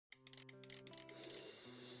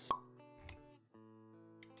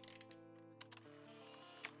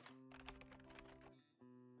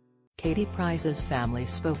Katie Price's family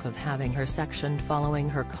spoke of having her sectioned following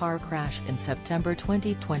her car crash in September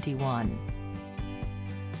 2021.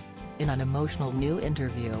 In an emotional new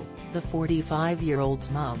interview, the 45-year-old's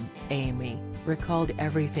mum, Amy, recalled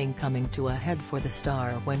everything coming to a head for the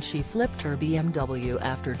star when she flipped her BMW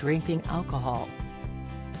after drinking alcohol.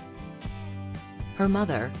 Her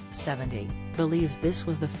mother, 70, believes this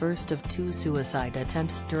was the first of 2 suicide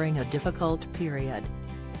attempts during a difficult period.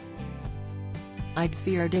 "I'd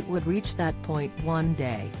feared it would reach that point one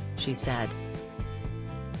day," she said.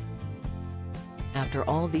 After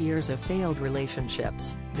all the years of failed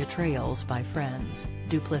relationships, betrayals by friends,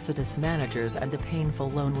 duplicitous managers and the painful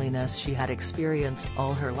loneliness she had experienced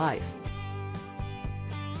all her life.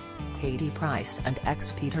 Katie Price and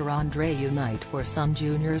ex-Peter Andre unite for son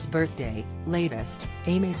Junior's birthday. Latest,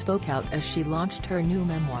 Amy spoke out as she launched her new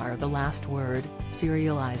memoir The Last Word,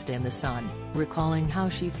 serialized in The Sun, recalling how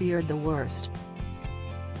she feared the worst.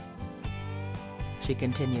 She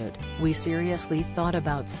continued, "We seriously thought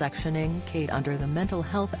about sectioning Kate under the Mental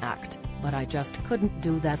Health Act, but I just couldn't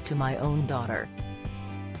do that to my own daughter."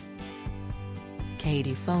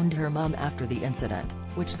 Katie phoned her mum after the incident,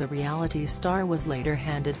 which the reality star was later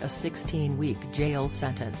handed a 16-week jail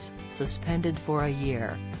sentence, suspended for a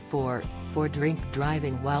year, for drink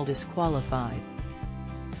driving while disqualified.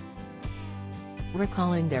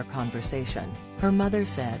 Recalling their conversation, her mother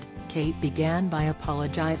said, "Kate began by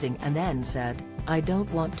apologizing and then said, 'I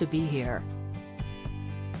don't want to be here.'"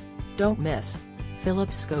 Don't miss.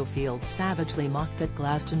 Philip Schofield savagely mocked at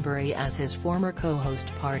Glastonbury as his former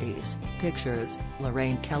co-host parties. Pictures.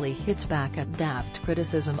 Lorraine Kelly hits back at daft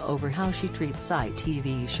criticism over how she treats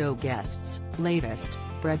ITV show guests. Latest,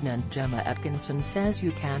 pregnant Gemma Atkinson says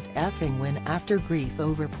you can't effing win after grief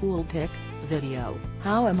over pool pic. Video.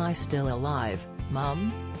 "How am I still alive,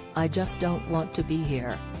 Mum? I just don't want to be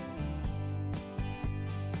here."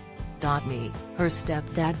 Me. Her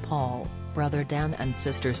stepdad Paul, brother Dan and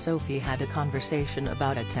sister Sophie had a conversation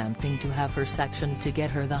about attempting to have her sectioned to get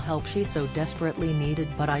her the help she so desperately needed,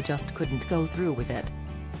 but I just couldn't go through with it.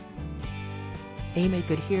 Amy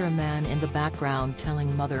could hear a man in the background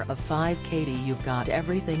telling mother of 5 Katie, "You've got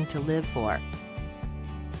everything to live for."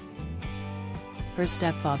 Her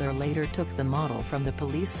stepfather later took the model from the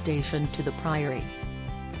police station to the Priory.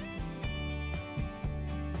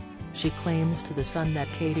 She claims to The Sun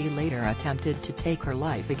that Katie later attempted to take her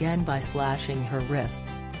life again by slashing her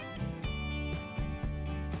wrists.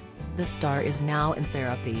 The star is now in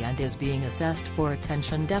therapy and is being assessed for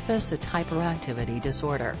attention deficit hyperactivity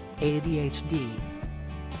disorder, ADHD.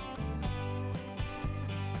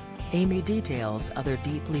 Amy details other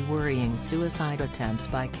deeply worrying suicide attempts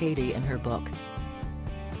by Katie in her book.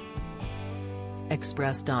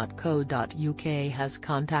 Express.co.uk has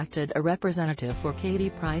contacted a representative for Katie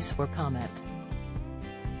Price for comment.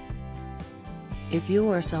 If you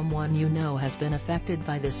or someone you know has been affected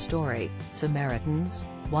by this story, Samaritans,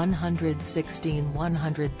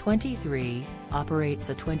 116-123, operates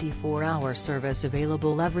a 24-hour service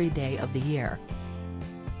available every day of the year.